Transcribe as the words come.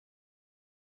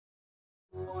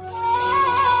Good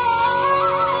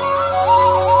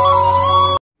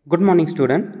morning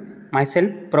student.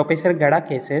 Myself Professor Gada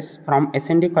Cases from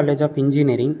SND College of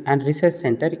Engineering and Research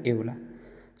Center EULA.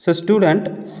 So student,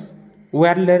 we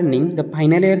are learning the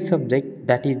final year subject,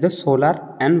 that is the solar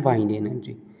and wind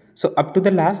energy. So up to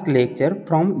the last lecture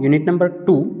from unit number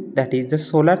 2, that is the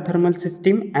solar thermal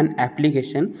system and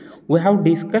application, we have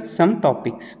discussed some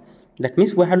topics. That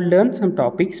means we have learned some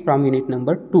topics from unit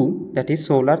number 2, that is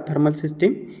solar thermal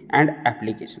system and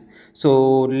application.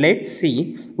 So let's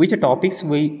see which topics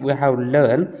we have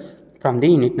learned from the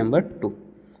unit number 2.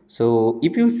 So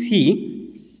if you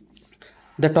see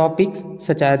the topics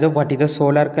such as what is the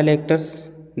solar collectors,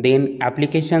 then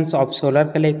applications of solar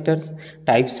collectors,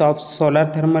 types of solar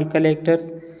thermal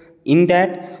collectors, in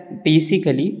that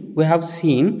basically we have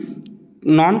seen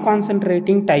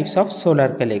non-concentrating types of solar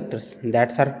collectors.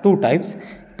 That are two types: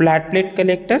 flat plate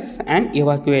collectors and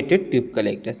evacuated tube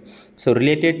collectors. So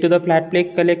related to the flat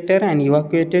plate collector and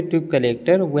evacuated tube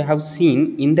collector, we have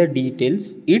seen in the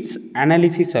details its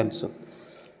analysis also.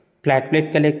 Flat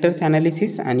plate collectors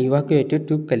analysis and evacuated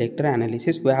tube collector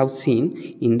analysis we have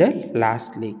seen in the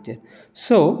last lecture.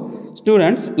 So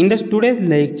students, in the today's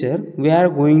lecture we are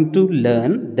going to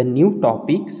learn the new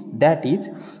topics, that is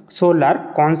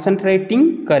solar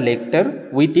concentrating collector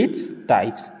with its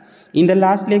types. In the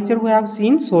last lecture we have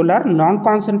seen solar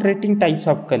non-concentrating types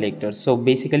of collectors. So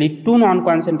basically two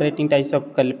non-concentrating types of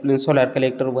solar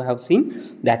collector we have seen,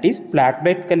 that is flat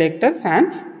plate collectors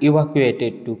and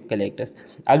evacuated tube collectors.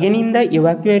 Again in the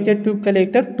evacuated tube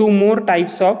collector, two more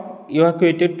types of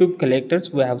evacuated tube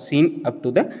collectors we have seen up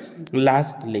to the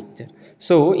last lecture.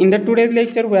 So in the today's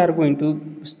lecture we are going to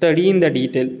study in the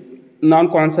detail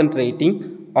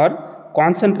non-concentrating or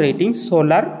concentrating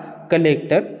solar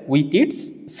collector with its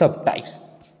subtypes.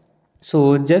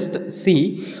 So just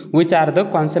see which are the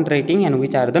concentrating and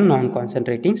which are the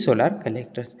non-concentrating solar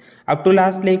collectors. Up to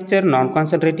last lecture,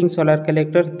 non-concentrating solar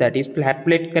collectors, that is flat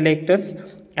plate collectors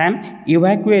and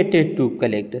evacuated tube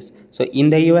collectors. So in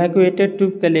the evacuated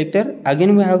tube collector,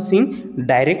 again we have seen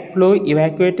direct flow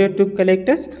evacuated tube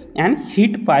collectors and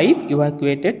heat pipe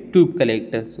evacuated tube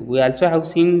collectors. We also have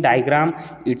seen diagram,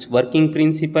 its working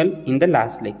principle in the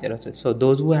last lecture also. So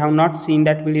those who have not seen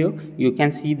that video, you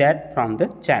can see that from the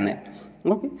channel.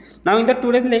 Okay, now in the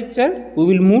today's lecture we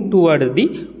will move towards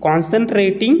the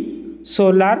concentrating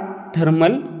solar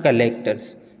thermal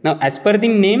collectors. Now as per the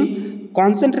name,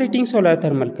 concentrating solar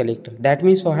thermal collector, that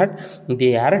means what?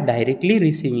 They are directly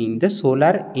receiving the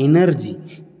solar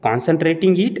energy,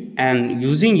 concentrating it and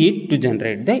using it to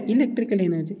generate the electrical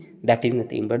energy. That is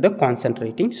nothing but the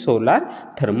concentrating solar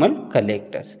thermal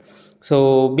collectors.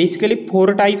 So basically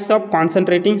four types of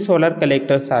concentrating solar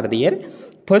collectors are there.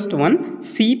 First one,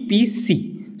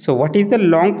 CPC. So what is the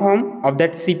long form of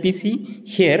that CPC?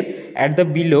 Here at the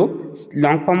below,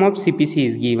 long form of CPC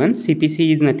is given.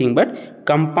 CPC is nothing but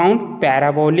compound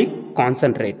parabolic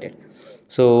concentrated.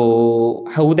 So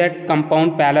how that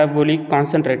compound parabolic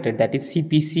concentrated, that is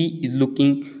CPC, is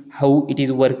looking, how it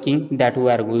is working, that we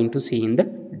are going to see in the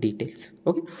details.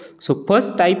 Okay, so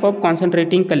first type of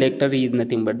concentrating collector is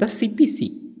nothing but the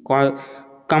CPC,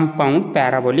 compound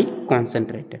parabolic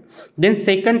concentrated. Then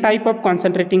second type of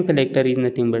concentrating collector is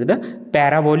nothing but the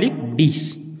parabolic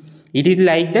dish. It is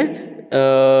like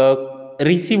the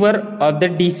receiver of the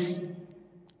dish,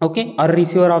 okay, or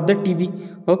receiver of the TV.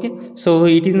 Okay, so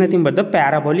it is nothing but the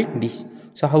parabolic dish.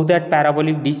 So how that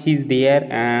parabolic dish is there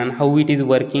and how it is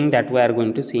working, that we are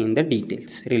going to see in the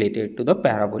details related to the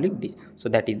parabolic dish. So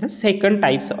that is the second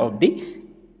types of the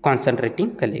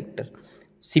concentrating collector,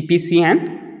 CPC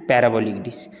and parabolic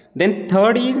dish. Then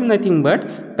third is nothing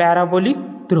but parabolic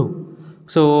throw.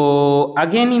 So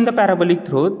again in the parabolic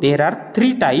throw there are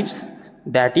three types,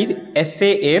 that is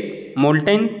SAF,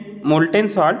 molten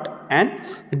salt, and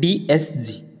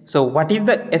DSG. So what is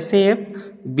the SAF?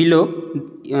 Below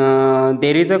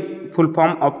there is a full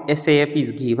form of SAF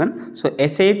is given. So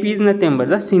SAF is nothing but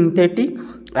the synthetic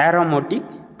aromatic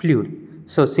fluid.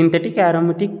 So synthetic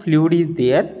aromatic fluid is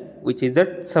there, which is the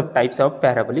subtypes of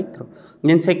parabolic throw.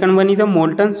 Then second one is a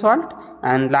molten salt,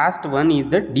 and last one is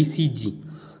the DSG.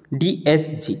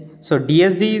 So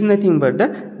DSG is nothing but the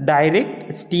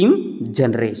direct steam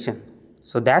generation.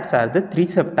 So that are the three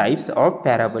subtypes of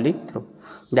parabolic throw.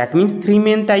 That means three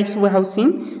main types we have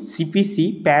seen: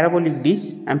 CPC, parabolic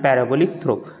dish, and parabolic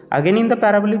throw. Again in the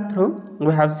parabolic throw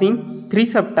we have seen three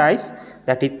subtypes,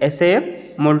 that is SAF,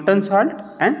 molten salt,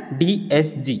 and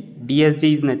DSG.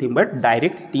 DSG is nothing but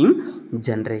direct steam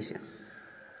generation.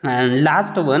 And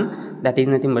last one, that is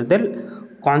nothing but the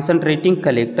concentrating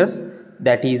collectors,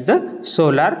 that is the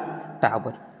solar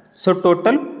tower. So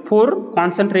total 4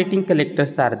 concentrating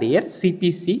collectors are there: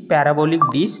 CPC, parabolic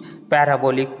dish,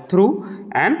 parabolic through,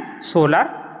 and solar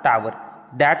tower.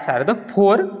 That are the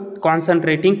 4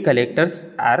 concentrating collectors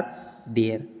are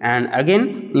there. And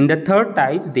again in the third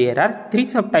type there are 3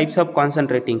 subtypes of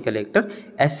concentrating collector: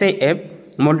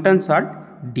 SAF, molten salt,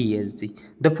 DSG.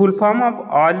 The full form of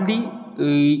all the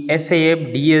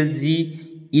SAF, DSG,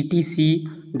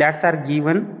 etc. that are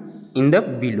given in the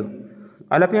below.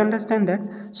 All of you understand that?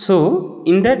 So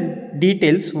in the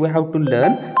details we have to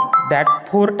learn that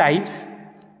four types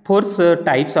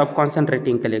of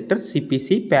concentrating collectors: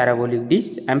 CPC, parabolic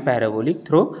dish, and parabolic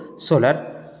through,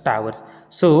 solar towers.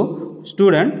 So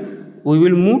student, we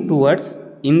will move towards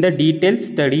in the detailed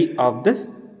study of the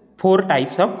 4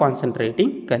 types of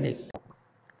concentrating collector.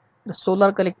 The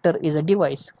solar collector is a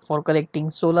device for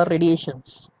collecting solar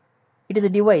radiations. It is a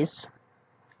device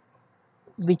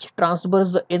which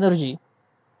transfers the energy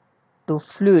to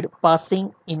fluid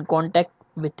passing in contact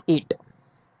with it.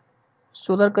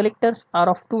 Solar collectors are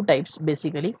of two types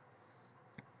basically: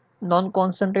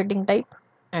 non-concentrating type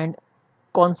and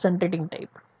concentrating type.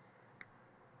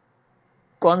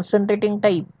 Concentrating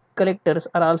type collectors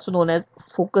are also known as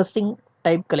focusing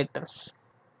type collectors.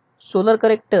 Solar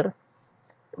collector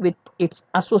with its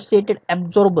associated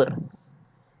absorber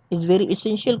is very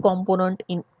essential component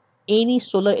in any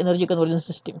solar energy conversion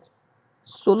system.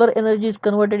 Solar energy is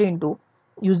converted into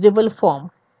usable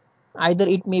form, either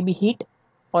it may be heat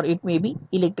or it may be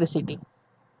electricity.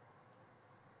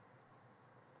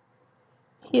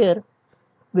 Here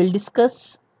we'll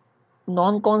discuss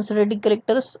non-concentrating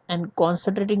collectors and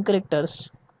concentrating collectors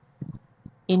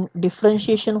in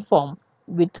differentiation form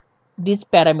with these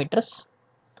parameters.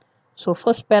 So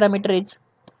first parameter is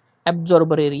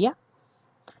absorber area.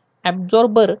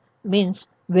 Absorber means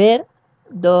where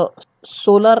the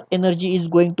solar energy is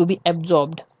going to be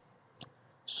absorbed.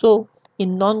 So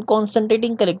in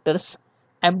non-concentrating collectors,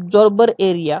 absorber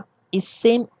area is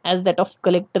same as that of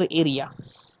collector area,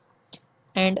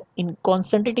 and in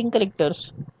concentrating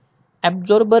collectors,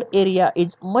 absorber area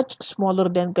is much smaller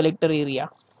than collector area.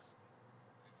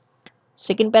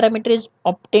 Second parameter is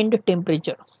obtained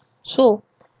temperature. So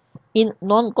in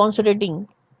non-concentrating,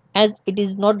 as it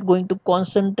is not going to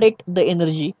concentrate the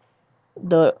energy,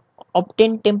 the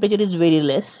obtained temperature is very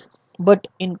less, but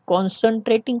in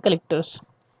concentrating collectors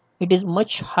it is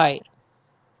much high.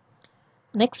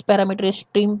 Next parameter is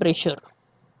stream pressure.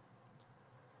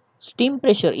 Steam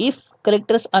pressure, if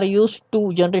collectors are used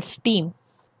to generate steam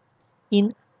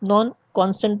in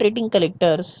non-concentrating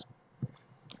collectors,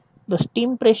 the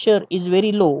steam pressure is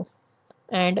very low,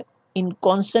 and in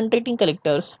concentrating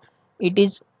collectors it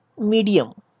is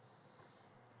medium.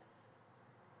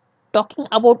 Talking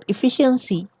about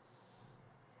efficiency,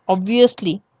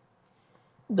 obviously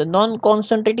the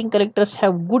non-concentrating collectors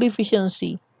have good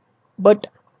efficiency, but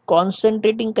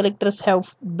concentrating collectors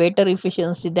have better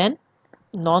efficiency than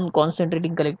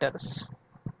non-concentrating collectors.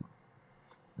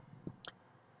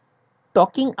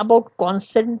 Talking about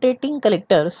concentrating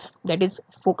collectors, that is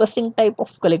focusing type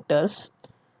of collectors,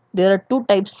 there are two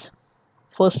types.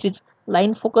 First is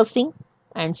line focusing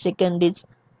and second is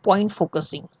point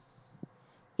focusing.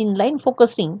 In line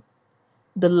focusing,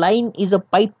 the line is a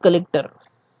pipe collector,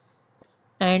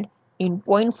 and in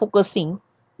point focusing,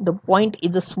 the point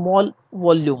is a small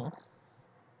volume.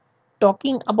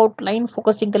 Talking about line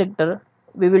focusing collector,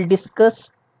 we will discuss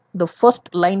the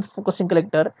first line focusing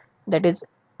collector, that is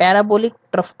parabolic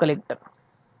trough collector.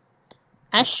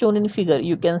 As shown in figure,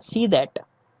 you can see that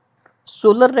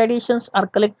solar radiations are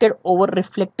collected over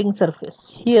reflecting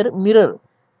surface. Here mirror,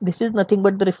 this is nothing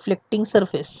but the reflecting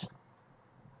surface.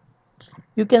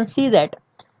 You can see that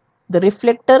the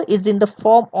reflector is in the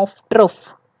form of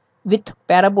trough with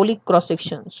parabolic cross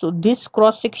section. So this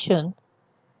cross section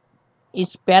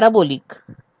is parabolic,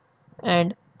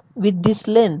 and with this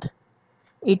length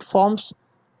it forms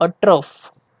a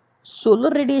trough. Solar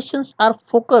radiations are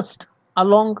focused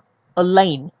along a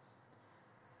line.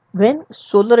 When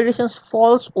solar radiations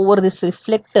falls over this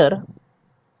reflector,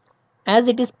 as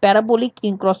it is parabolic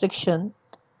in cross section,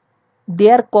 they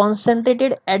are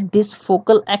concentrated at this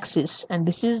focal axis, and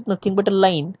this is nothing but a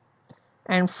line,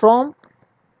 and from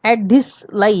at this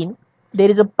line there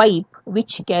is a pipe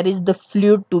which carries the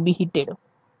fluid to be heated.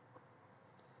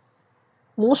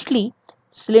 Mostly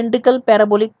cylindrical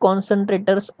parabolic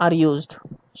concentrators are used.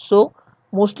 So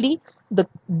mostly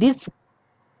these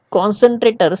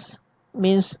concentrators,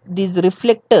 means these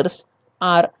reflectors,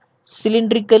 are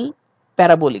cylindrical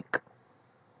parabolic.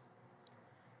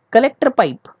 Collector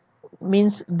pipe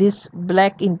means this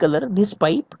black in color. This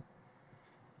pipe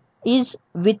is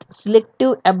with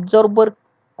selective absorber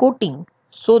coating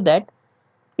so that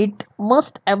it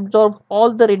must absorb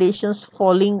all the radiations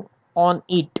falling on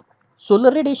it.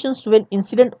 Solar radiations, when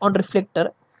incident on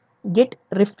reflector, get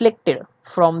reflected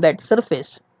from that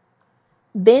surface.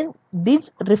 Then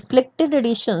these reflected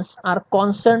radiations are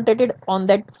concentrated on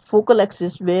that focal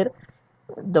axis where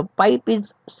the pipe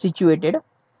is situated.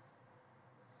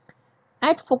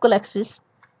 At focal axis,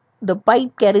 the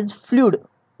pipe carries fluid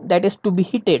that is to be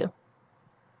heated,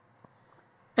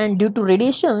 and due to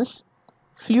radiations,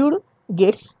 fluid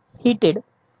gets heated.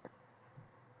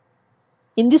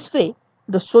 In this way,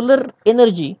 the solar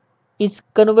energy is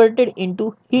converted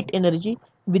into heat energy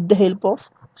with the help of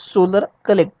solar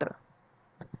collector.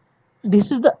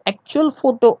 This is the actual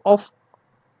photo of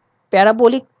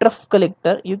parabolic trough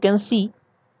collector. You can see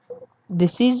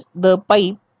this is the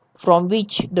pipe from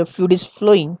which the fluid is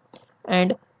flowing,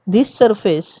 and this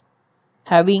surface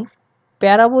having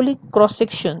parabolic cross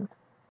section